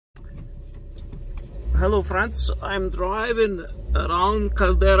Hello friends, I'm driving around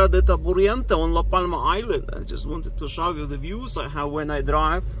Caldera De Taburiente on La Palma Island. I just wanted to show you the views I have when I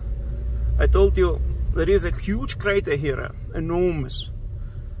drive. I told you there is a huge crater here, enormous.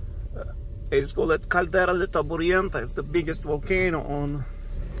 It's called Caldera De Taburiente. It's the biggest volcano on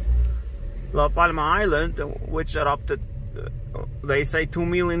La Palma Island, which erupted, they say, 2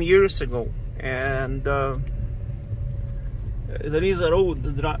 million years ago. And there is a road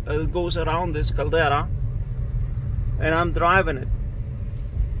that goes around this caldera, and I'm driving it.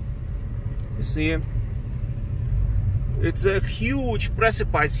 You see, it's a huge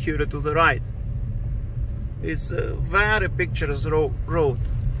precipice here to the right. It's a very picturesque road.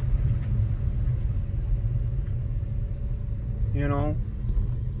 You know,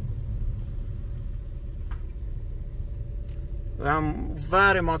 I'm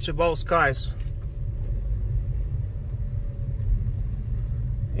very much above skies.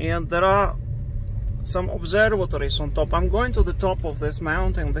 And there are some observatories on top. I'm going to the top of this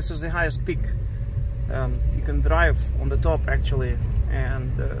mountain. This is the highest peak. You can drive on the top actually,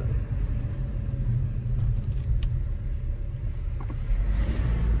 and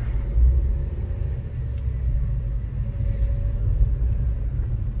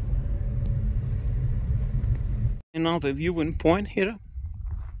another viewing point here.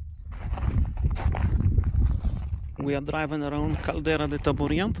 We are driving around Caldera De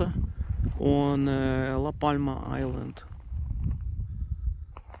Taburiente on La Palma Island.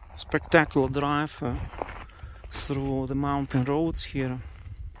 Spectacular drive through the mountain roads here.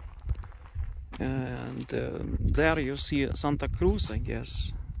 And there you see Santa Cruz, I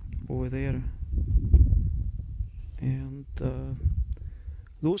guess, over there. And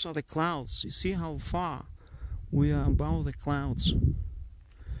those are the clouds. You see how far we are above the clouds.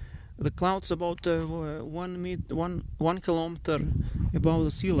 The clouds about 1 kilometer above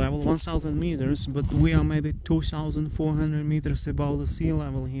the sea level, 1,000 meters, but we are maybe 2,400 meters above the sea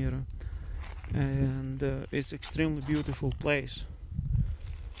level here, and it's extremely beautiful place.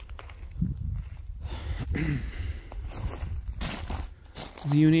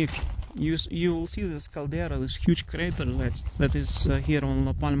 It's unique. You will see this caldera, this huge crater that is here on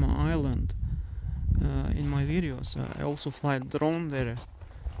La Palma Island in my videos. I also fly a drone there.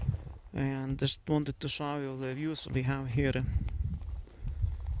 And just wanted to show you the views we have here.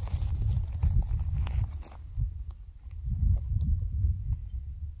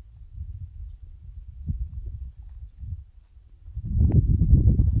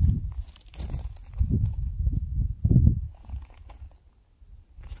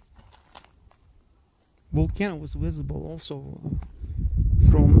 Volcano was visible also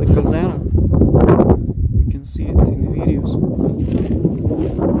from the caldera. You can see it in the videos.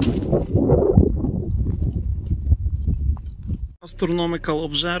 Astronomical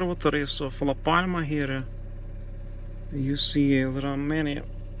observatories of La Palma here. You see there are many,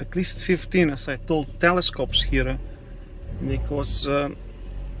 at least 15 as I told, telescopes here, because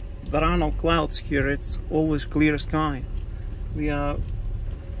there are no clouds here. It's always clear sky. We are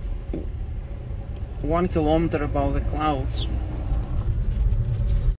 1 kilometer above the clouds.